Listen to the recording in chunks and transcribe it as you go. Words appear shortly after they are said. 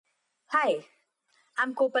Hi,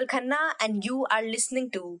 I'm Kopal Khanna, and you are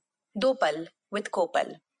listening to Dopal with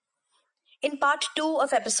Kopal. In part 2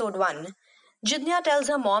 of episode 1, Jidnya tells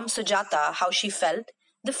her mom Sujata how she felt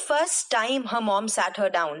the first time her mom sat her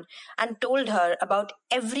down and told her about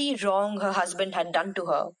every wrong her husband had done to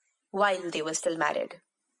her while they were still married.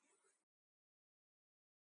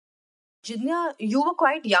 Jidnya, you were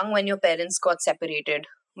quite young when your parents got separated.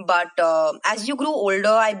 But as you grew older,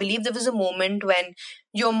 I believe there was a moment when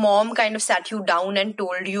your mom kind of sat you down and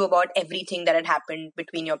told you about everything that had happened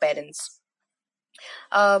between your parents.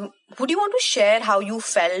 Would you want to share how you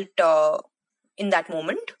felt in that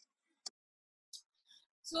moment?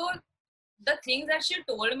 So the things that she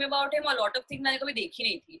told me about him, a lot of things मैंने कभी देखी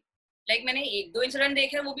नहीं थी. Like मैंने एक दो incident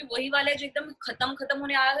देखे हैं, वो भी वही वाले जो एकदम खत्म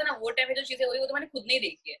होने आया था ना, वो टाइम पे जो चीजें हुई वो तो मैंने खुद नहीं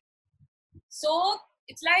देखी है. So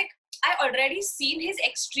it's like I already seen his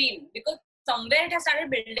extreme because somewhere it has started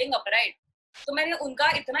building up, right? तो मैंने उनका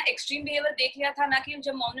इतना extreme behavior देख लिया था ना कि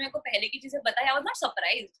जब मॉम ने मेरे को पहले की चीजें बताई, I was not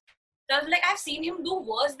surprised. So I was like, I've seen him do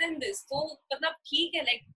worse than this. तो मतलब ठीक है,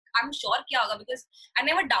 like I'm sure क्या होगा because I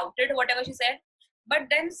never doubted whatever she said. But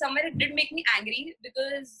then somewhere it did make me angry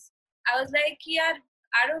because I was like, yeah,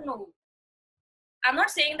 I don't know. I'm not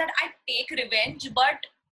saying that I take revenge, but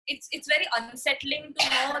it's very unsettling to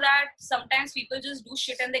know that sometimes people just do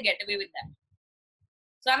shit and they get away with that.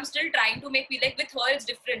 So I'm still trying to make me like with her it's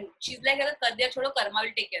different. She's like, "Agar kar diya, chodo, karma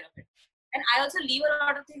will take care of it." And I also leave a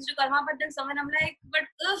lot of things to karma, but then someone I'm like, but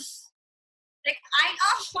ugh, like I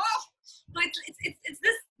so it's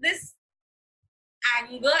this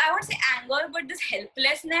anger. I won't say anger, but this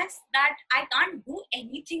helplessness that I can't do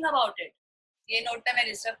anything about it. ये note पे मैं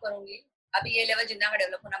disturb करूंगी. अभी ये level जितना का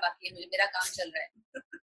develop होना बाकी है, मुझे मेरा काम चल रहा है.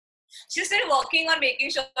 She's still working on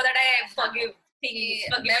making sure that I forgive things.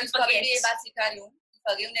 मैं उसको अभी ये बात सिखा रही हूँ.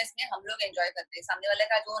 Forgiveness में हम लोग enjoy करते हैं. सामने वाले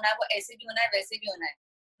का जो होना है वो ऐसे भी होना है, वैसे भी होना है.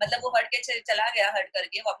 मतलब वो हट के चला गया, हट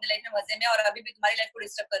करके वो अपने लाइफ में मजे में और अभी भी तुम्हारी लाइफ को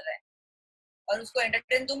डिस्टर्ब कर रहा है. और उसको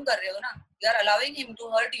एंटरटेन तुम कर रहे हो ना. You are allowing him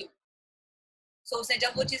to hurt you. So उसने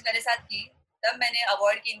जब वो चीज मेरे साथ की, तब मैंने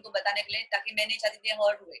अवॉइड की इनको बताने के लिए, ताकि मैं नहीं चाहती थी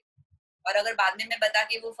हर्ट हुए. और अगर बाद में मैं बता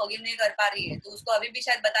के वो फॉरगिव नहीं कर पा रही है, तो उसको अभी भी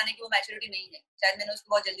शायद बताने की वो मैच्योरिटी नहीं है. शायद मैंने उसको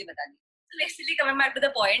बहुत जल्दी बता दी. Basically, coming back to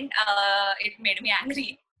the point, it made me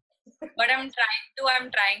angry, but I'm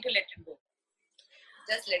trying to let it go.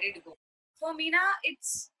 Just let it go. For me, na,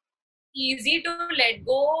 it's easy to let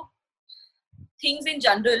go things in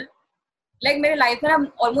general. Like मेरे life में ना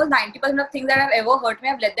almost 90% of things that I've ever hurt me,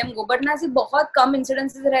 I've let them go. But ना ऐसे बहुत कम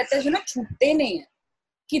incidences रहते हैं जो ना छूटते नहीं है.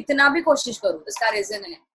 कितना भी कोशिश करो, इसका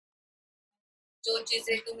रीजन है जो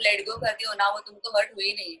चीजें तुम लेट गो करती हो ना, वो तुमको हर्ट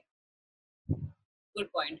हुई नहीं है. Good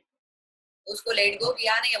point. उसको लेट गो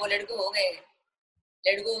किया नहीं है, वो लेट गो हो गए.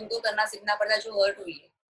 लेट गो उनको करना सीखना पड़ता है जो हर्ट हुई है.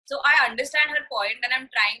 So I understand her point and I am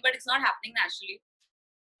trying, but it's not happening naturally.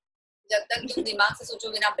 जब तक तुम दिमाग से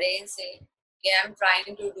सोचोगे ना, ब्रेन से कि I am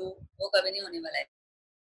trying to do, वो कभी नहीं होने वाला है.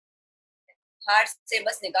 हार्ट से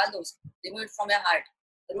बस निकाल दो, remove it from your heart.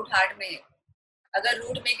 Root heart में है. अगर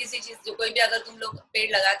रूट में किसी चीज जो कोई भी, अगर तुम लोग पेड़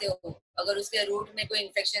लगाते हो, अगर उसके रूट में कोई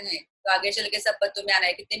इन्फेक्शन है तो आगे चल के सब पत्तों में आना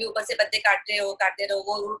है. कितने भी ऊपर से पत्ते काटते रहो,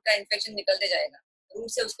 वो रूट का इन्फेक्शन निकलते जाएगा. रूट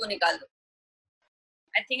से उसको निकाल दो.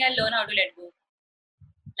 I think I learn how to let go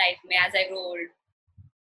life में एज आई ग्रो ओल्ड.